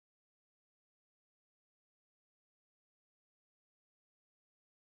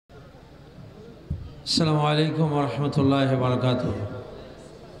अस्सलामु अलैकुम वरहमतुल्लाहि वबरकातुह।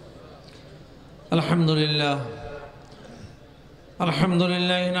 अल्हम्दुलिल्लाह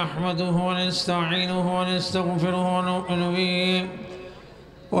नहमदुहु व नस्तईनुहु व नस्तगफिरुहु व नु'मिनु बिहि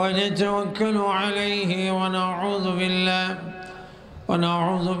व नतवक्कलु अलैहि व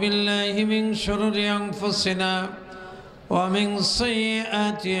नऊज़ु बिल्लाहि मिन शुरूरि अनफुसिना व मिन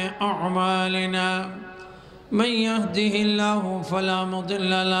सय्यिआति अअमालिना मन यहदिहिल्लाहु फला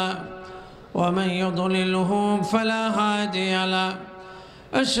मुदिल्ल लहु ومن يضلله فلا هادي له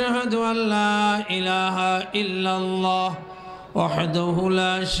أشهد أن لا إله إلا الله وحده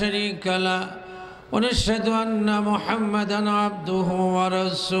لا شريك له ونشهد أن محمدا عبده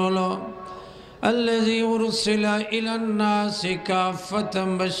ورسوله الذي أرسل إلى الناس كافة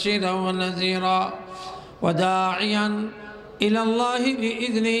بشيرا ونذيرا وداعيا إلى الله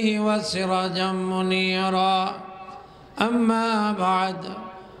بإذنه وسراجا منيرا أما بعد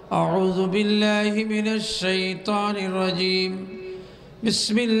أعوذ بالله من الشيطان الرجيم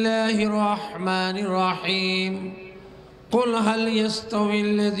بسم الله الرحمن الرحيم قل هل يستوي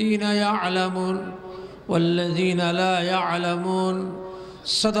الذين يعلمون والذين لا يعلمون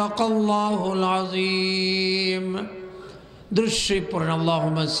صدق الله العظيم درشي پرن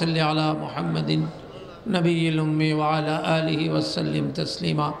اللهم صل على محمد نبي الأمي وعلى آله وسلم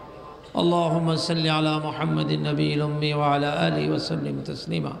تسليما اللهم صل على محمد النبي الأمي وعلى آله وسلم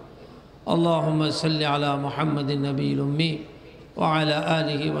تسليما اللهم صل على محمد النبي الأمي وعلى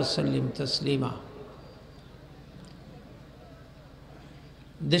آله وسلم تسليما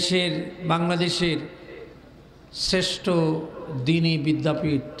দেশের বাংলাদেশের শ্রেষ্ঠ দ্বীনি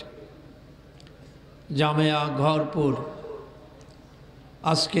বিদ্যাপীঠ জামিয়া ঘরপুর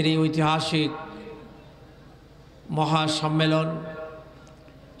আজকের এই ঐতিহাসিক মহাসম্মেলন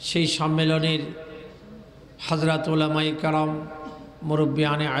সেই সম্মেলনের হযরত উলামায়ে কেরাম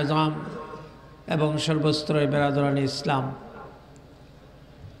মুরব্বিয়ানে আযম এবং সর্বস্তরের বেরাদরানে ইসলাম,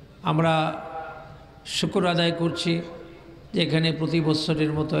 আমরা শুকর আদায় করছি যে এখানে প্রতি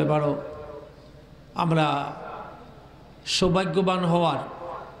বছরের মতো এবারও আমরা সৌভাগ্যবান হওয়ার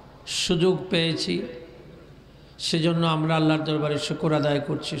সুযোগ পেয়েছি। সেজন্য আমরা আল্লাহর দরবারে শুকর আদায়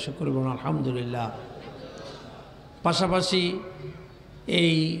করছি, শুকর এবং আলহামদুলিল্লাহ। পাশাপাশি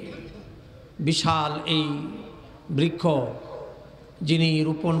এই বিশাল এই বৃক্ষ যিনি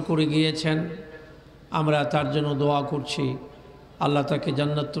রোপণ করে গিয়েছেন, আমরা তার জন্য দোয়া করছি, আল্লাহ তাকে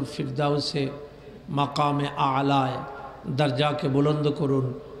জান্নাতুল ফিরদাউসে মাকামে আলায় দরজাকে বুলন্দ করুন,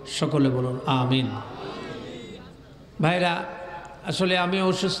 সকলে বলুন আমিন। ভাইরা, আসলে আমি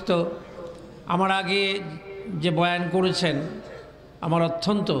অসুস্থ। আমার আগে যে বয়ান করেছেন আমার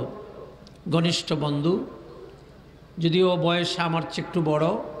অত্যন্ত ঘনিষ্ঠ বন্ধু, যদিও বয়সে আমার চেয়ে একটু বড়,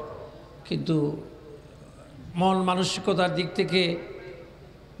 কিন্তু মন মানসিকতার দিক থেকে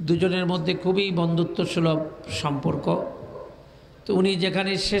দুজনের মধ্যে খুবই বন্ধুত্বসুলভ সম্পর্ক। তো উনি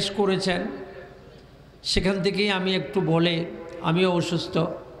যেখানে শেষ করেছেন সেখান থেকেই আমি একটু বলে, আমিও অসুস্থ।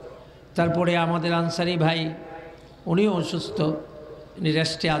 তারপরে আমাদের আনসারি ভাই, উনিও অসুস্থ, উনি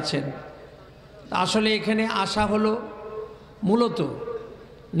রেস্টে আছেন। আসলে এখানে আসা হলো মূলত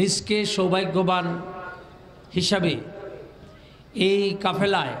নিজকে সৌভাগ্যবান হিসাবে এই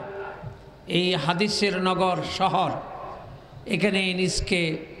কাফেলায়, এই হাদিসের নগর শহর, এখানে নিজকে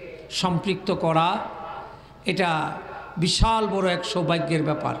সম্পৃক্ত করা, এটা বিশাল বড় এক সৌভাগ্যের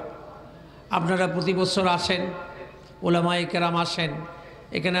ব্যাপার। আপনারা প্রতি বছর আসেন, উলামায়ে কেরাম আসেন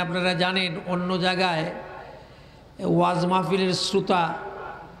এখানে। আপনারা জানেন অন্য জায়গায় ওয়াজ মাহফিলের শ্রোতা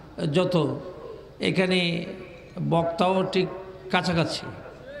যত, এখানে বক্তাও ঠিক কাছাকাছি।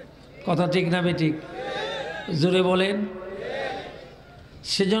 কথা ঠিক না বেঠিক? জোরে বলেন।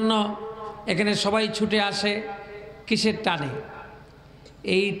 সেজন্য এখানে সবাই ছুটে আসে কিসের টানে?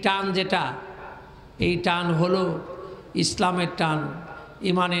 এই টান যেটা, এই টান হলো ইসলামের টান,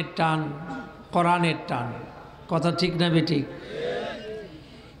 ইমানের টান, কোরআনের টান। কথা ঠিক না বেঠিক?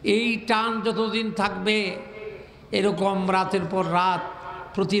 এই টান যতদিন থাকবে, এরকম রাতের পর রাত,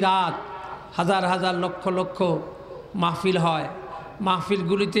 প্রতি রাত হাজার হাজার লক্ষ লক্ষ মাহফিল হয়।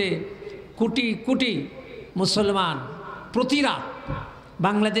 মাহফিলগুলিতে কোটি কোটি মুসলমান প্রতি রাত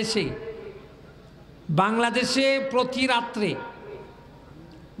বাংলাদেশে প্রতি রাত্রে,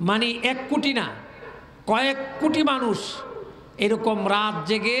 মানে 1 কোটি না, কয়েক কোটি মানুষ এরকম রাত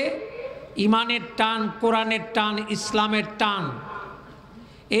জেগে ইমানের টান, কোরআনের টান, ইসলামের টান,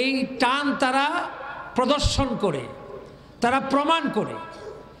 এই টান তারা প্রদর্শন করে, তারা প্রমাণ করে।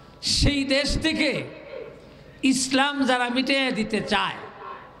 সেই দেশ থেকে ইসলাম যারা মিটিয়ে দিতে চায়,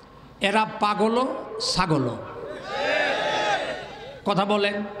 এরা পাগলও ছাগলও। কথা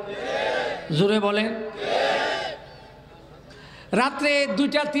বলেন, জোরে বলেন। রাত্রে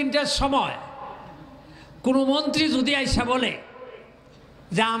 2টা 3টার সময় কোনো মন্ত্রী যদি আইসা বলে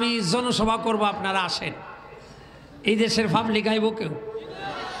যে আমি জনসভা করব, আপনারা আসেন, এই দেশের পাবলিক আইব কেউ?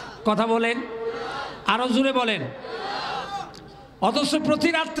 কথা বলেন, আরো জোরে বলেন। অথচ প্রতি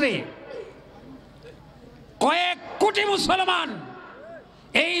রাত্রে কয়েক কোটি মুসলমান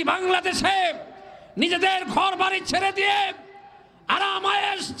এই বাংলাদেশে নিজেদের ঘর বাড়ি ছেড়ে দিয়ে, আরাম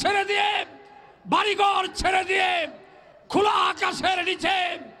আয়েশ ছেড়ে দিয়ে, বাড়িঘর ছেড়ে দিয়ে, খোলা আকাশের নিচে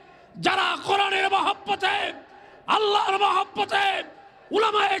যারা কোরআনের মহব্বতে, আল্লাহর মহব্বতে,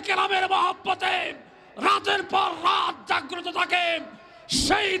 উলামায়ে কেরামের মহব্বতে রাতের পর রাত জাগ্রত থাকে,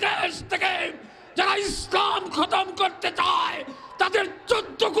 সেই দেশ থেকে যারা ইসলাম খতম করতে চায় তাদের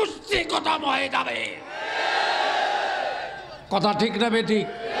 14 গোষ্ঠী খতম হয়ে যাবে। কথা ঠিক না বেঠিক?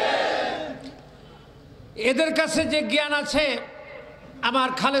 এদের কাছে যে জ্ঞান আছে, আমার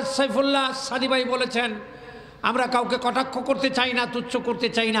খালেদ সাইফুল্লাহ সাদি ভাই বলেছেন, আমরা কাউকে কটাক্ষ করতে চাই না, তুচ্ছ করতে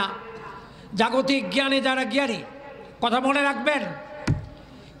চাই না। জাগতিক জ্ঞানে যারা জ্ঞানী, কথা মনে রাখবেন,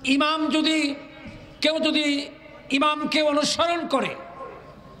 কেউ যদি ইমামকে অনুসরণ করে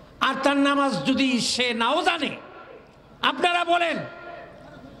আর তার নামাজ যদি সে নাও জানে, আপনারা বলেন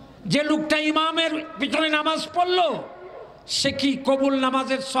যে লোকটা ইমামের পিছনে নামাজ পড়লো, সে কি কবুল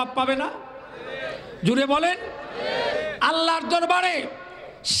নামাজের সব পাবে না? জুড়ে বলেন। আল্লাহর দরবারে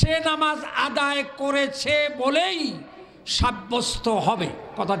সে নামাজ আদায় করেছে বলেই সাব্যস্ত হবে।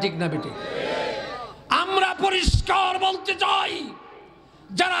 কথা ঠিক না বেটি? আমরা পরিষ্কার বলতে চাই,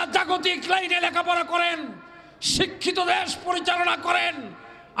 যারা জাগতিক লাইনে লেখাপড়া করেন, শিক্ষিত দেশ পরিচালনা করেন,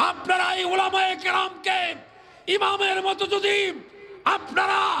 আপনারা এই উলামায়ে কেরামকে ইমামের মতো যদি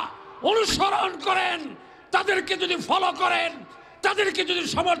আপনারা অনুসরণ করেন, তাদেরকে যদি ফলো করেন, তাদেরকে যদি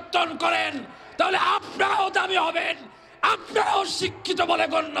সমর্থন করেন, তাহলে আপনারাও দামি হবেন, আপনারাও শিক্ষিত বলে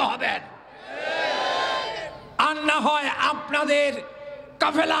গণ্য হবেন। আর না হয় আপনাদের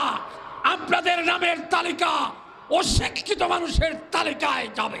কাফেলা, আপনাদের নামের তালিকা অশিক্ষিত মানুষের তালিকায়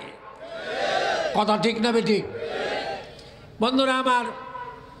যাবে। কথা ঠিক না বেঠিক? বন্ধুরা আমার,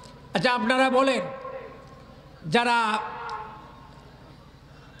 আচ্ছা আপনারা বলেন, যারা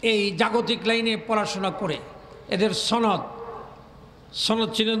এই জাগতিক লাইনে পড়াশোনা করে, এদের সনদ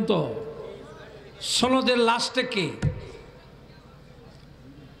ছিলেন তো? সনদের লাস্টে কে?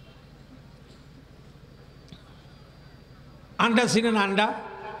 আন্ডা ছিলেন? আন্ডা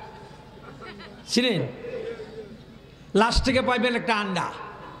ছিলেন? লাস্ট থেকে পাইবেন একটা আন্ডা।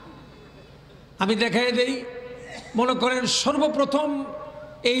 আমি দেখাই দেই, মনে করেন সর্বপ্রথম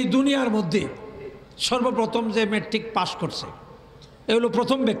এই দুনিয়ার মধ্যে সর্বপ্রথম যে ম্যাট্রিক পাস করছে, এ হলো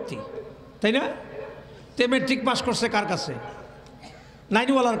প্রথম ব্যক্তি, তাই না? তে ম্যাট্রিক পাস করছে কার কাছে?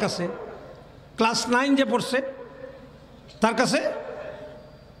 নাইনওয়ালার কাছে। ক্লাস 9 যে পড়ছে তার কাছে?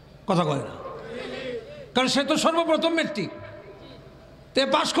 কথা কয় না, কারণ সে তো সর্বপ্রথম ম্যাট্রিক। তে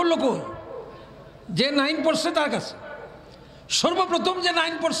পাস করলো কই? যে 9 পড়ছে তার কাছে। সর্বপ্রথম যে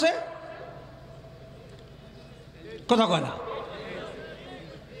 9 পড়ছে, কথা কয় না।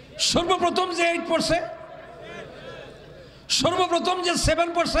 সর্বপ্রথম যে 8 পড়ছে, সর্বপ্রথম যে 7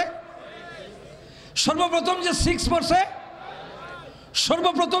 পড়ছে, সর্বপ্রথম যে 6 পড়ছে,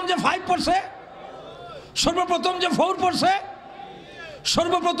 সর্বপ্রথম যে 5 পড়ছে, সর্বপ্রথম যে 4 পড়ছে,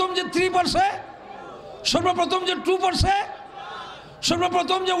 সর্বপ্রথম যে 3 পড়ছে, সর্বপ্রথম যে 2 পড়ছে,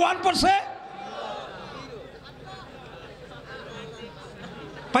 সর্বপ্রথম যে 1 পড়ছে,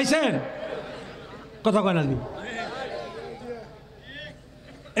 পাইছেন? কথা কয় না।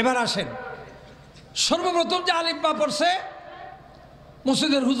 এবার আসেন, সর্বপ্রথম যে আলিফ বা পড়ছে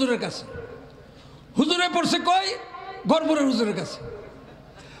মসজিদের হুজুরের কাছে। হুজুরে পড়ছে কই? গহরপুরের হুজুরের কাছে।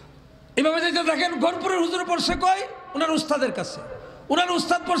 এভাবে যেটা দেখেন, গহরপুরের হুজুরে পড়ছে কই? ওনার উস্তাদের কাছে। ওনার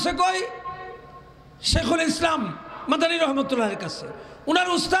উস্তাদ পড়ছে কই? শেখুল ইসলাম মাদানী রহমতুল্লাহের কাছে। ওনার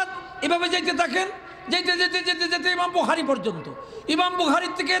উস্তাদ এভাবে যেতে থাকেন, যেতে যেতে যেতে যেতে ইমাম বুখারী পর্যন্ত। ইমাম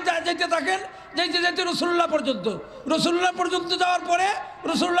বুখারীর থেকে যেতে থাকেন, যেতে যেতে রাসূলুল্লাহ পর্যন্ত। রাসূলুল্লাহ পর্যন্ত যাওয়ার পরে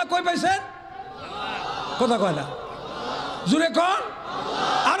রাসূলুল্লাহ কই পাইছেন? কথা কয় না, জোরে কোন,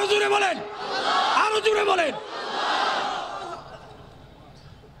 আরো জোরে বলেন, আরো জোরে বলেন।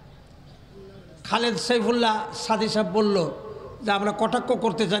 খালেদ সাইফুল্লাহ সাদি সাহেব বলল যে আমরা কটাক্ষ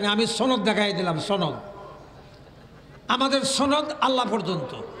করতে জানি। আমি সনদ দেখাই দিলাম, সনদ। আমাদের সনদ আল্লাহ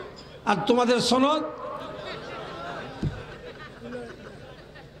পর্যন্ত, আর তোমাদের সনদ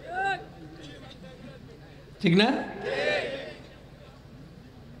ঠিক না?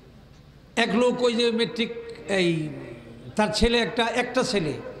 এক লোক ওই যে মেট্রিক, এই তার ছেলে একটা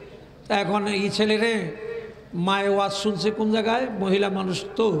ছেলে, তা এখন এই ছেলেরে মায়ে ওয়াজ শুনছে কোন জায়গায়, মহিলা মানুষ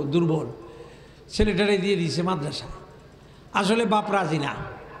তো দুর্বল, ছেলেটারে দিয়ে দিয়েছে মাদ্রাসায়। আসলে বাপ রাজি না।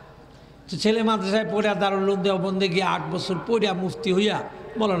 তো ছেলে মাদ্রাসায় পড়িয়া দারুল উলুম দেওবন্দে গিয়ে 8 বছর পড়িয়া মুফতি হইয়া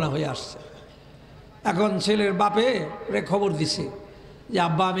মৌলানা হয়ে আসছে। এখন ছেলের বাপে রে খবর দিছে যে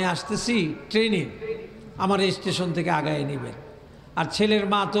আব্বা আমি আসতেছি ট্রেনে, আমার এই স্টেশন থেকে আগায় নেবেন। আর ছেলের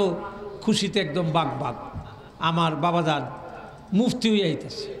মা তো খুশিতে একদম বাগ আমার বাবাদান মুফতি হয়ে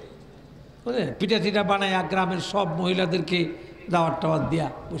আইতেছে, বুঝলেন, পিঠা টিঠা বানায় গ্রামের সব মহিলাদেরকে দাওয়াত টাওয়াত দিয়া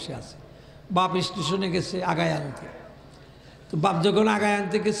বসে আছে। বাপ স্টেশনে গেছে আগায় আনতে। তো বাপ যখন আগায়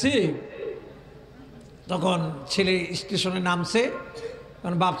আনতে গেছে তখন ছেলে স্টেশনে নামছে,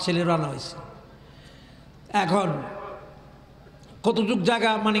 কারণ বাপ ছেলে রানা হয়েছে। এখন কতটুক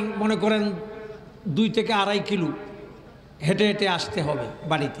জায়গা মানে মনে করেন 2 থেকে 2.5 কিলো হেঁটে হেঁটে আসতে হবে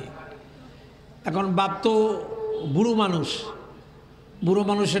বাড়িতে। এখন বাপ তো বুড়ো মানুষ, বুড়ো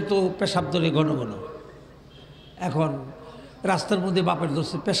মানুষের তো পেশাব ধরে ঘন ঘন। এখন রাস্তার মধ্যে বাপের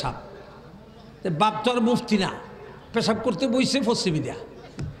দোষে পেশাব, বাপ তো আর মুফতি না, পেশাব করতে বইছে পশ্চিমী দেয়া।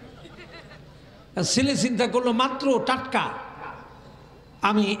 ছেলে চিন্তা করলো মাত্র টাটকা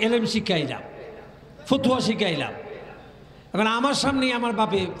আমি এলেম শিখাইলাম, ফতুয়া শিখাইলাম, এখন আমার সামনেই আমার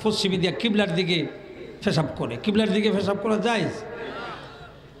বাপে পশ্চিমী দিয়া কিবলার দিকে পেশাব করে। কিবলার দিকে পেশাব করা যায়?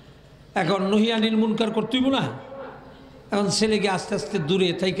 এখন নহিয়ানিল মুনকার করতেইব না। এখন ছেলেকে আস্তে আস্তে দূরে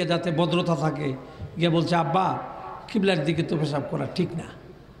থেকে যাতে ভদ্রতা থাকে গিয়ে বলছে আব্বা কিবলার দিকে তো পেশাব করা ঠিক না।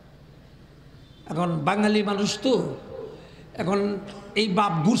 এখন বাঙালি মানুষ তো, এখন এই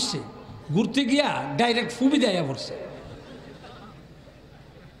বাপ ঘুরতে গিয়া ডাইরেক্ট ফুবি দেয়া পড়ছে,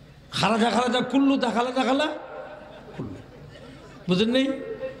 খালাজা কুল্লু দেখালা কুল্লু, বুঝলেন নেই,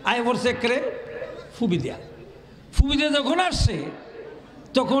 আয় পড়ছে একেবারে ফুবি দেয়া। ফুবি দিয়ে যখন আসছে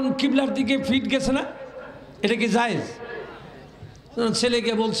তখন কিবলার দিকে ফিট গেছে না, এটা কি জায়েজ?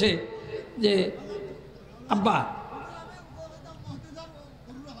 ছেলেকে বলছে যে আব্বা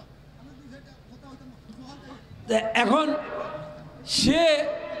এখন সে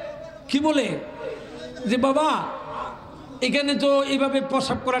কি বলে যে বাবা এখানে তো এইভাবে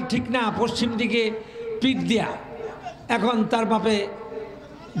প্রসাব করা ঠিক না, পশ্চিম দিকে পিঠ দিয়া। এখন তার বাপে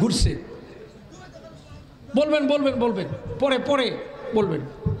ঘুরছে, বলবেন পরে বলবেন।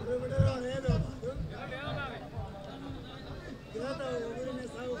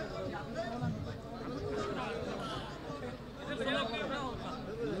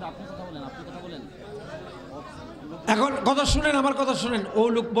 এখন কথা শুনেন, আমার কথা শুনেন, ও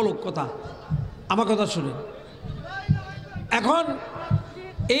লোক বলুক কথা, আমার কথা শুনেন। এখন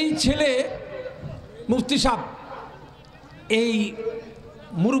এই ছেলে মুফতি সাহেব, এই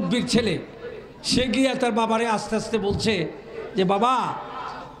মুরব্বীর ছেলে, সে গিয়ে তার বাবারে আস্তে আস্তে বলছে যে বাবা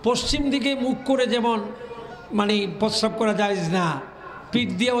পশ্চিম দিকে মুখ করে যেমন মানে প্রস্রাব করা জায়েজ না, পিঠ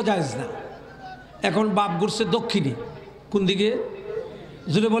দিয়েও জায়েজ না। এখন বাপ ঘুরছে দক্ষিণে। কোন দিকে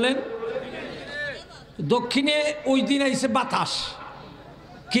জুড়ে বলেন? দক্ষিণে। ওই দিন আইছে বাতাস,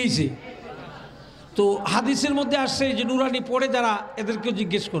 খেয়েছে তো হাদিসের মধ্যে আসছে যে নুরানি পড়ে যারা, এদেরকেও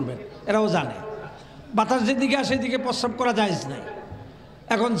জিজ্ঞেস করবেন, এরাও জানে বাতাস যেদিকে আসে এদিকে প্রস্রাব করা জায়েজ নাই।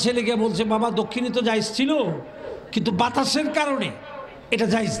 এখন ছেলেকে বলছে বাবা দক্ষিণে তো জায়েজ ছিল, কিন্তু বাতাসের কারণে এটা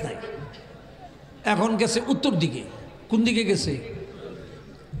জায়েজ নাই। এখন গেছে উত্তর দিকে। কোন দিকে গেছে?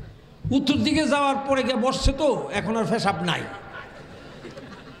 উত্তর দিকে যাওয়ার পরে গিয়ে বসছে, তো এখন আর পেশাব নাই।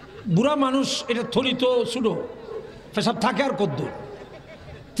 বুড়া মানুষ, এটা থলি তো ছুটো, পেশাব থাকে আর কদ্দুর।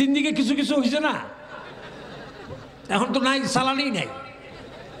 3 দিকে কিছু হয়েছে না, এখন তো নাই, চালানি নাই।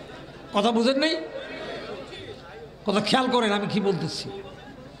 কথা বুঝেন নাই? কথা খেয়াল করেন আমি কি বলতেছি।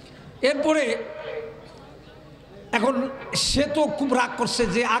 এরপরে এখন সে তো খুব রাগ করছে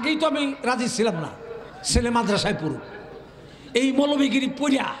যে আগেই তো আমি রাজি ছিলাম না ছেলে মাদ্রাসায় পড়ুক, এই মৌলবীগিরি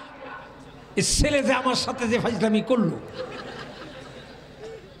পড়িয়া এই ছেলে যে আমার সাথে যে ফাজলামি করলো,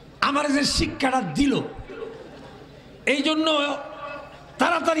 আমার যে শিক্ষাটা দিল, এই জন্য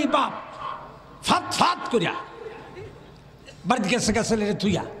তাড়াতাড়ি বাপ ফাত করিয়া বাড়িতে গেছে ছেলেরে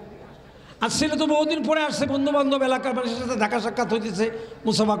থুইয়া। আর ছেলে তো বহুদিন পরে আসছে, বন্ধু বান্ধব এলাকার মানুষের সাথে দেখা সাক্ষাৎ হইতেছে,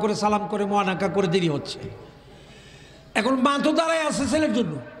 মুসাফা করে সালাম করে মোয়ানাকা করে দেরি হচ্ছে। এখন মা তো দাঁড়ায় আছে ছেলের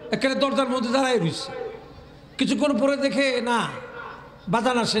জন্য, এখানে দরজার মধ্যে দাঁড়ায় রয়েছে। কিছুক্ষণ পরে দেখে না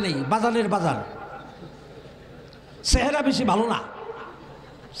বাজান আসে নেই, বাজানের বাজান, চেহারা বেশি ভালো না,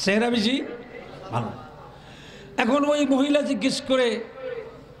 চেহারা বেশি ভালো। এখন ওই মহিলা জিজ্ঞেস করে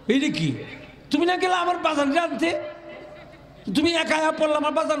এইটা কি, তুমি না গেলে আমার বাজান জানতে, তুমি একা পড়লে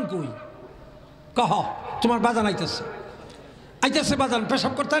আমার বাজান কই? কহ তোমার বাজান আইতেছে বাজান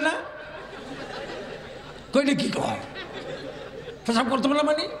পেশাব করতে না? কইলে কি কহ পেশাব করতে বললাম,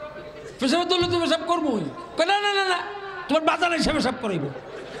 মানে পেশাব ধরলে তো পেশাব করবোই। না না না না, তোমার বাজান এসে পেশাব করাইব,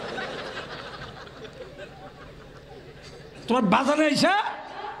 তোমার বাজারে এসে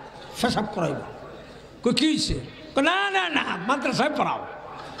পেশাব করাইব। কই কি হয়েছে? না না না, মাদ্রাসায় পড়াও,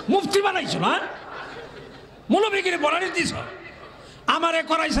 মুফতি বানাইছো না, মৌলবীগিরি বলানি দিছ, আমারে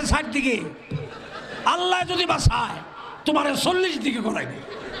করাইছে 60 দিকে। আল্লাহ যদি বাঁচায় তোমার 40 দিকে করাইবে।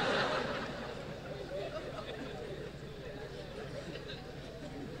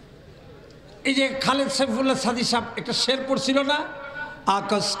 এই যে খালেদ সাইফুল্লাহ সাদি সাহেব একটা শের পড়ছিল না,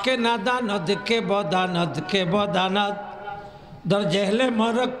 আকাশ কে নাদানত কে বদানত কে বদানত দর জহলে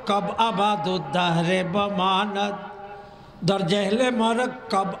মরকব আবাদুদ্দাহরে বমানত দর জহলে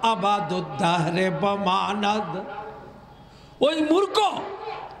মরকব আবাদুদ্দাহরে বমানত। ওই মূর্খ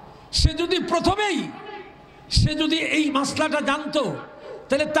সে যদি প্রথমেই সে যদি এই মাসলাটা জানতো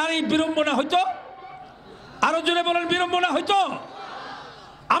তাহলে তার এই বিড়ম্বনা হইতো। আরো জোরে বলেন বিড়ম্বনা হইতো।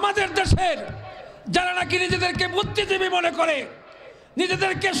 আমাদের দেশের যারা নাকি নিজেদেরকে বুদ্ধিজীবী মনে করে,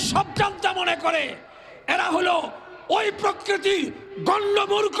 নিজেদেরকে সব জানতা মনে করে, এরা হলো ওই প্রকৃতি গণ্ড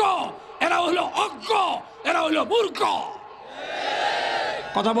মূর্খ, এরা হলো অজ্ঞ, এরা হলো মূর্খ।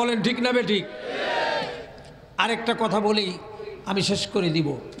 কথা বলেন ঠিক না বেঠিক? আরেকটা কথা বলি আমি শেষ করে দিব।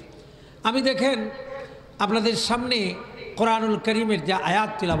 আমি দেখেন আপনাদের সামনে কোরআনুল করিমের যে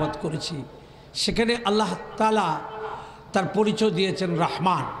আয়াত তিলাওয়াত করেছি সেখানে আল্লাহ তাআলা তার পরিচয় দিয়েছেন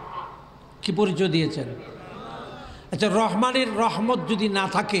রহমান। কি পরিচয় দিয়েছেন? আচ্ছা, রহমানের রহমত যদি না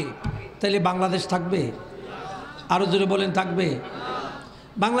থাকে তাহলে বাংলাদেশ থাকবে? আরো জোরে বলেন থাকবে?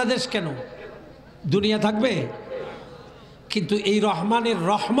 বাংলাদেশ কেন, দুনিয়া থাকবে। কিন্তু এই রহমানের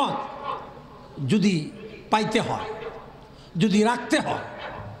রহমত যদি পাইতে হয়, যদি রাখতে হয়,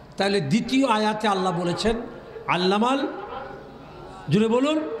 তাহলে দ্বিতীয় আয়াতে আল্লাহ বলেছেন আল্লামাল, জুড়ে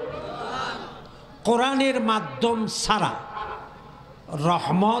বলুন, কোরআনের মাধ্যম ছাড়া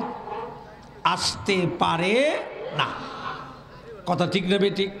রহমত আসতে পারে না। কথা ঠিক না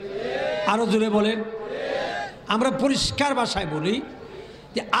বেঠিক? আরো জোরে বলেন। আমরা পরিষ্কার ভাষায় বলি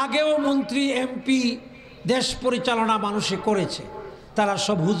যে আগেও মন্ত্রী এমপি দেশ পরিচালনা মানুষে করেছে, তারা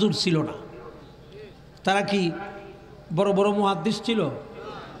সব হুজুর ছিল না। তারা কি বড় বড় মুহাদ্দিস ছিল,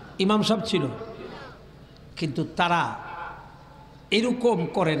 ইমাম সাহেব ছিল, কিন্তু তারা এরকম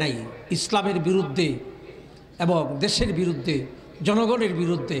করে নাই ইসলামের বিরুদ্ধে এবং দেশের বিরুদ্ধে, জনগণের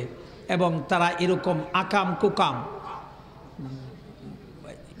বিরুদ্ধে। এবং তারা এরকম আকাম কুকাম,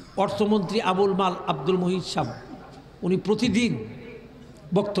 অর্থমন্ত্রী আবুল মাল আব্দুল মহিদ সাহেব উনি প্রতিদিন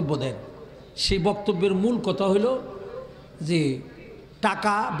বক্তব্য দেন। সেই বক্তব্যের মূল কথা হইল যে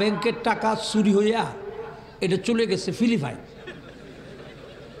টাকা, ব্যাংকের টাকা চুরি হইয়া এটা চলে গেছে ফিলিপাইন।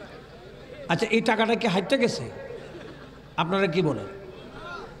 আচ্ছা, এই টাকাটা কি হাইটে গেছে? আপনারা কি বলেন?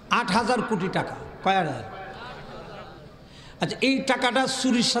 8,000 কোটি টাকা। কয় হাজার? আচ্ছা, এই টাকাটা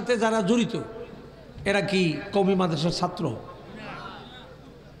চুরির সাথে যারা জড়িত এরা কি কওমি মাদ্রাসার ছাত্র?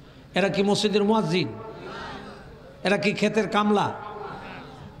 এরা কি মসজিদের মুয়াজ্জিন? এরা কি ক্ষেতের কামলা?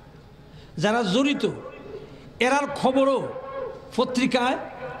 যারা জড়িত এরার খবরও পত্রিকায়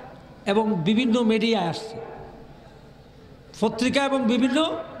এবং বিভিন্ন মিডিয়ায় আসছে, পত্রিকা এবং বিভিন্ন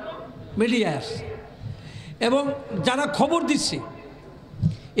মিডিয়ায় আসছে। এবং যারা খবর দিচ্ছে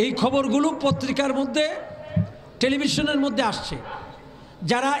এই খবরগুলো পত্রিকার মধ্যে, টেলিভিশনের মধ্যে আসছে।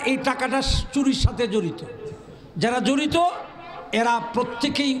 যারা এই টাকাটা চুরির সাথে জড়িত, যারা জড়িত এরা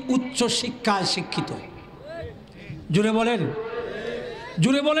প্রত্যেকেই উচ্চ শিক্ষায় শিক্ষিত। জুড়ে বলেন,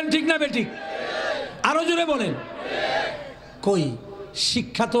 জুড়ে বলেন ঠিক না বেঠিক? আরো জুড়ে বলেন। কই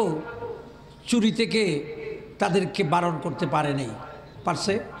শিক্ষা তো চুরি থেকে তাদেরকে বারণ করতে পারে নাই,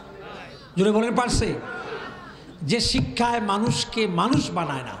 পারছে? জুড়ে বলেন পারছে? যে শিক্ষায় মানুষকে মানুষ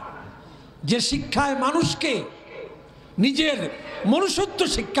বানায় না, যে শিক্ষায় মানুষকে নিজের মনুষ্যত্ব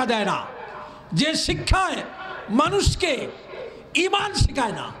শিক্ষা দেয় না, যে শিক্ষায় মানুষকে ঈমান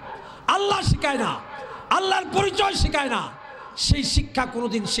শেখায় না, আল্লাহ শেখায় না, আল্লাহর পরিচয় শেখায় না, সেই শিক্ষা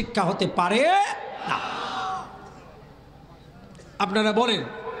কোনোদিন শিক্ষা হতে পারে না। আপনারা বলেন,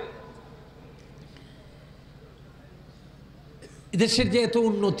 দেশের যে এত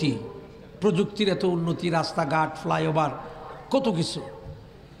উন্নতি, প্রযুক্তির এত উন্নতি, রাস্তাঘাট, ফ্লাইওভার, কত কিছু।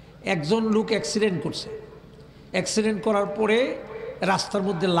 একজন লোক অ্যাক্সিডেন্ট করছে, অ্যাক্সিডেন্ট করার পরে রাস্তার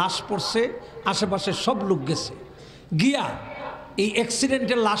মধ্যে লাশ পড়ছে, আশেপাশে সব লোক গেছে, গিয়া এই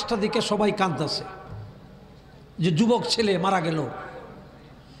অ্যাক্সিডেন্টের লাশটা দেখে সবাই কাঁদতেছে যে যুবক ছেলে মারা গেল।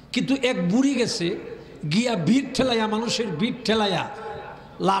 কিন্তু এক বুড়ি গেছে, গিয়া ভিড় ঠেলাইয়া, মানুষের ভিড় ঠেলাইয়া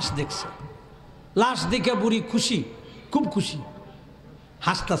লাশ দেখছে। লাশ দেখে বুড়ি খুশি, খুব খুশি,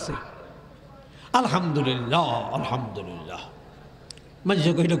 হাসতেছে, আলহামদুলিল্লাহ আলহামদুলিল্লাহ। মানুষ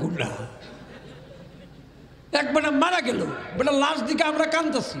কইটা কোনটা? এক বেটা মারা গেল, বেটা লাশ দিকে আমরা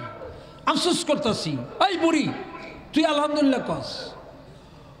কাঁদতেছি, আফসোস করতেছি। এই বুড়ি তুই আলহামদুলিল্লাহ কস?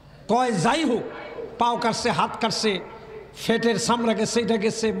 কয় যাই হোক, পাও কাটছে, হাত কাটছে, ফেটের চামড়া গেছে, এটা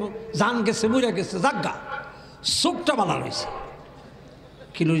গেছে, জান গেছে, মইরা গেছে, জাগা চোখটা বালা রয়েছে।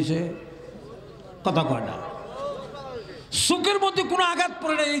 কি রয়েছে? কথা কয় না। চোখের মানুষের মধ্যে কোনো আঘাত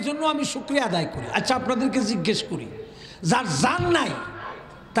পড়ে না, এই জন্য আমি শুকরিয়া আদায় করি। আচ্ছা, আপনাদেরকে জিজ্ঞেস করি, যার জান নাই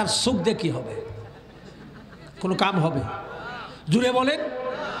তার চোখ দিয়ে কি হবে? কোনো কাম হবে? জুড়ে বলেন।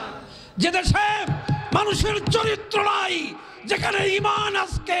 যে দেশে মানুষের চরিত্র নাই, যেখানে ইমান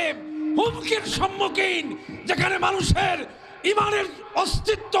আজকে হুমকির সম্মুখীন, যেখানে মানুষের ইমানের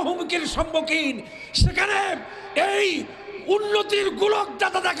অস্তিত্ব হুমকির সম্মুখীন, সেখানে এই উন্নতির গোলক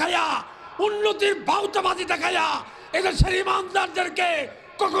দাতা দেখাইয়া, উন্নতির বাউতাবাজি দেখাইয়া এদেশের ইমানদারদেরকে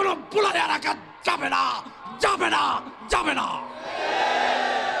কখনো ভুলাইয়া রাখা যাবে না, যাবে না, যাবে না।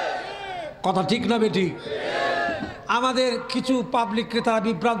 কথা ঠিক না বেঠিক? আমাদের কিছু পাবলিককে তারা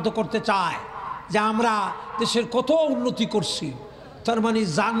বিভ্রান্ত করতে চায় যে আমরা দেশের কত উন্নতি করছি, তার মানে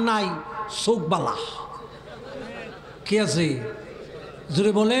জান নাই চোখবালা। কি আছে?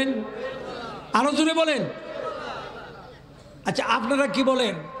 জুড়ে বলেন, আরো জুড়ে বলেন। আচ্ছা, আপনারা কি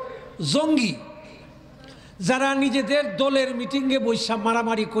বলেন? জঙ্গি যারা নিজেদের দলের মিটিংয়ে বৈশা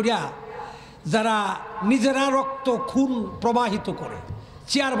মারামারি করিয়া যারা নিজেরা রক্ত খুন প্রবাহিত করে,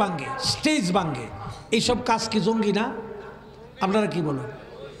 চেয়ার ভাঙ্গে, স্টেজ ভাঙ্গে, এইসব কাজ কি জঙ্গি না? আপনারা কি বলেন?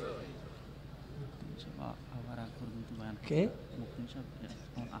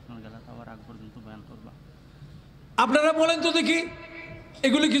 আপনারা বলেন তো দেখি,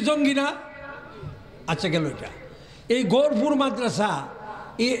 এগুলি কি জঙ্গি না? আচ্ছা, গেল এটা। এই গোহরপুর মাদ্রাসা,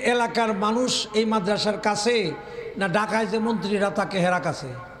 এই এলাকার মানুষ এই মাদ্রাসার কাছে না ঢাকায় যে মন্ত্রীরা তাকে হেরা কাছে?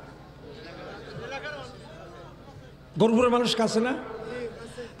 গোহরপুরের মানুষ কাছে না?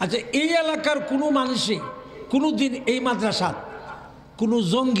 আচ্ছা, এই এলাকার কোনো মানুষই কোনো দিন এই মাদ্রাসার কোনো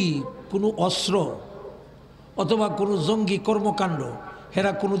জঙ্গি, কোনো অস্ত্র অথবা কোনো জঙ্গি কর্মকাণ্ড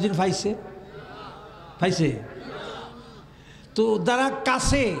হেরা কোনো দিন পাইছে? পাইছে? তো যারা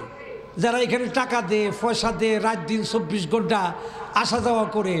কাছে, যারা এখানে টাকা দেয়, পয়সা দেয়, রাত দিন 24 ঘন্টা আসা যাওয়া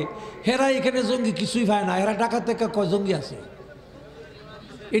করে, হেরা এখানে জঙ্গি কিছুই পায় না। হেরা ঢাকা থেকে কয় জঙ্গি আছে?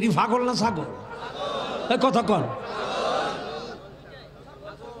 এটি পাগল না ছাগল? কথা কন।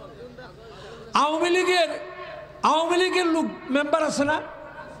 আওয়ামী লীগের লোক মেম্বার আছে না,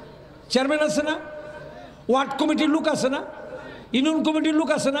 চেয়ারম্যান আছে না, ওয়ার্ড কমিটির লোক আছে না, ইউনিয়ন কমিটির লোক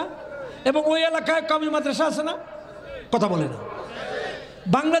আছে না, এবং ওই এলাকায় কওমি মাদ্রাসা আছে না? কথা বলে না।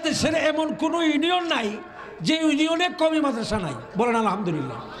 বাংলাদেশের এমন কোনো ইউনিয়ন নাই যে ইউনিয়নে কওমি মাদ্রাসা নাই। বলেন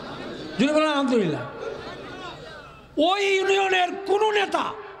আলহামদুলিল্লাহ, যদি বলেন আলহামদুলিল্লাহ। ওই ইউনিয়নের কোনো নেতা,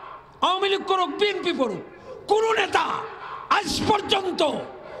 আওয়ামী লীগ করুক, বিএনপি করুক, কোনো নেতা আজ পর্যন্ত,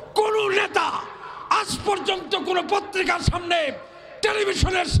 কোনো নেতা আজ পর্যন্ত কোনো পত্রিকার সামনে,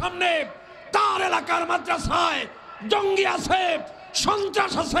 টেলিভিশনের সামনে তার এলাকার মাদ্রাসায় জঙ্গি আছে,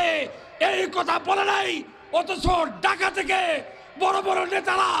 সন্ত্রাস আছে এই কথা বলে নাই। অথচ ঢাকা থেকে বড় বড়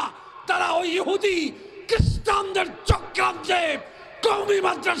নেতারা তারা ওই ইহুদি খ্রিস্টানদের চক্রান্তে কওমি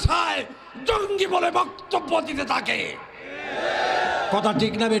মাদ্রাসায় জঙ্গি বলে বক্তব্য দিতে থাকে। কথা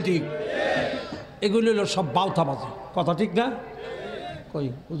ঠিক না বেঠিক? এগুলো হলো সব বাউতাবাজি। কথা ঠিক না? কই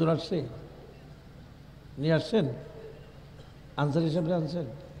হুজুর আসছে? নিয়ে আসছেন? আনসারি হিসাবে আনছেন?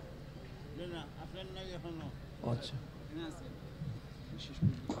 আচ্ছা,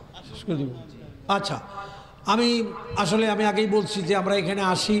 আচ্ছা। আমি আগেই বলছি যে আমরা এখানে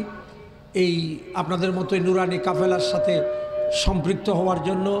আসি এই আপনাদের মতোই নুরানি কাফেলার সাথে সম্পৃক্ত হওয়ার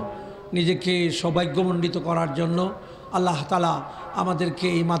জন্য, নিজেকে সৌভাগ্যমণ্ডিত করার জন্য। আল্লাহ তাআলা আমাদেরকে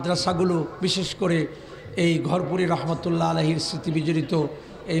এই মাদ্রাসাগুলো, বিশেষ করে এই ঘরপুরি রহমতুল্লাহ আলাইহির স্মৃতি বিজড়িত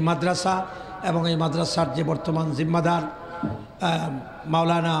এই মাদ্রাসা এবং এই মাদ্রাসার যে বর্তমান জিম্মাদার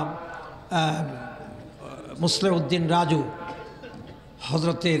মাওলানা মুসলিউদ্দিন রাজু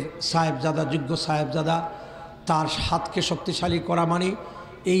হজরতের সাহেবজাদা, যোগ্য সাহেবজাদা, তার হাতকে শক্তিশালী করা মানে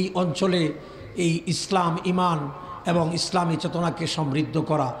এই অঞ্চলে এই ইসলাম, ইমান এবং ইসলামী চেতনাকে সমৃদ্ধ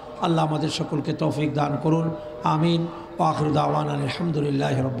করা। আল্লাহ আমাদের সকলকে তৌফিক দান করুন। আমিন। ওয়া আখিরু দাওয়ানা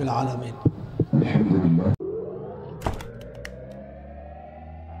আলহামদুলিল্লাহি রাব্বিল আলামিন।